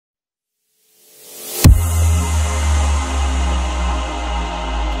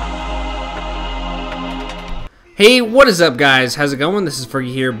Hey, what is up guys? How's it going? This is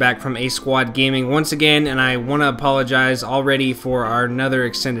Fergie here, back from A Squad Gaming once again, and I want to apologize already for our another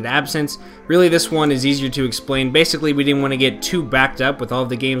extended absence. Really, this one is easier to explain. Basically, we didn't want to get too backed up with all of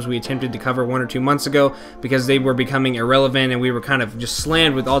the games we attempted to cover 1 or 2 months ago because they were becoming irrelevant and we were kind of just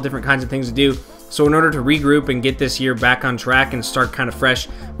slammed with all different kinds of things to do. So in order to regroup and get this year back on track and start kind of fresh,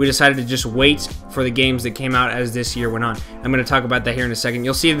 we decided to just wait for the games that came out as this year went on. I'm going to talk about that here in a second.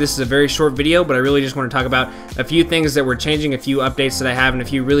 You'll see this is a very short video, but I really just want to talk about a few things that we're changing, a few updates that I have, and a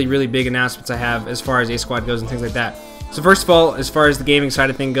few really big announcements I have as far as A Squad goes and things like that. So first of all, as far as the gaming side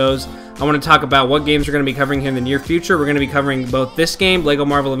of things goes, I want to talk about what games we're going to be covering here in the near future. We're going to be covering both this game, LEGO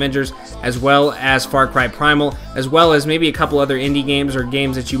Marvel Avengers, as well as Far Cry Primal, as well as maybe a couple other indie games or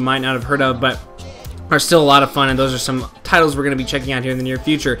games that you might not have heard of, but are still a lot of fun, and those are some titles we're going to be checking out here in the near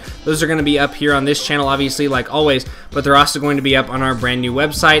future. Those are going to be up here on this channel, obviously, like always, but they're also going to be up on our brand new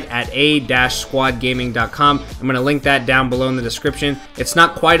website at a-squadgaming.com. I'm going to link that down below in the description. It's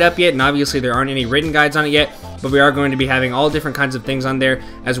not quite up yet, and obviously there aren't any written guides on it yet, but we are going to be having all different kinds of things on there,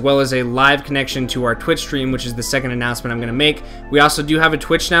 as well as a live connection to our Twitch stream, which is the second announcement I'm going to make. We also do have a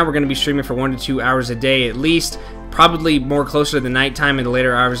Twitch now. We're going to be streaming for 1 to 2 hours a day at least, probably more closer to the nighttime and the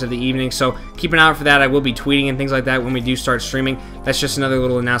later hours of the evening, so keep an eye out for that. I will be tweeting and things like that when we do start streaming. That's just another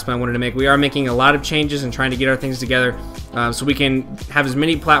little announcement I wanted to make. We are making a lot of changes and trying to get our things together so we can have as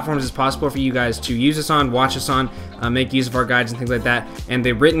many platforms as possible for you guys to use us on, watch us on, make use of our guides and things like that. And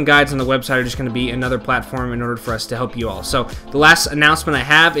the written guides on the website are just going to be another platform in order for us to help you all. So the last announcement I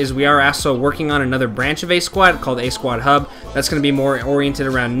have is we are also working on another branch of A Squad called A Squad Hub. That's going to be more oriented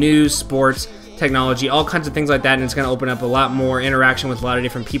around news, sports, technology, all kinds of things like that, and it's going to open up a lot more interaction with a lot of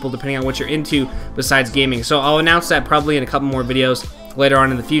different people depending on what you're into besides gaming. So I'll announce that probably in a couple more videos later on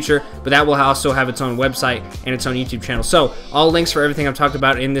in the future, but that will also have its own website and its own YouTube channel. So all links for everything I've talked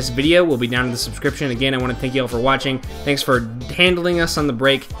about in this video will be down in the description. Again, I want to thank you all for watching. Thanks for handling us on the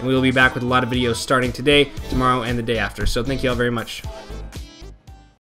break, and we will be back with a lot of videos starting today, tomorrow, and the day after. So thank you all very much.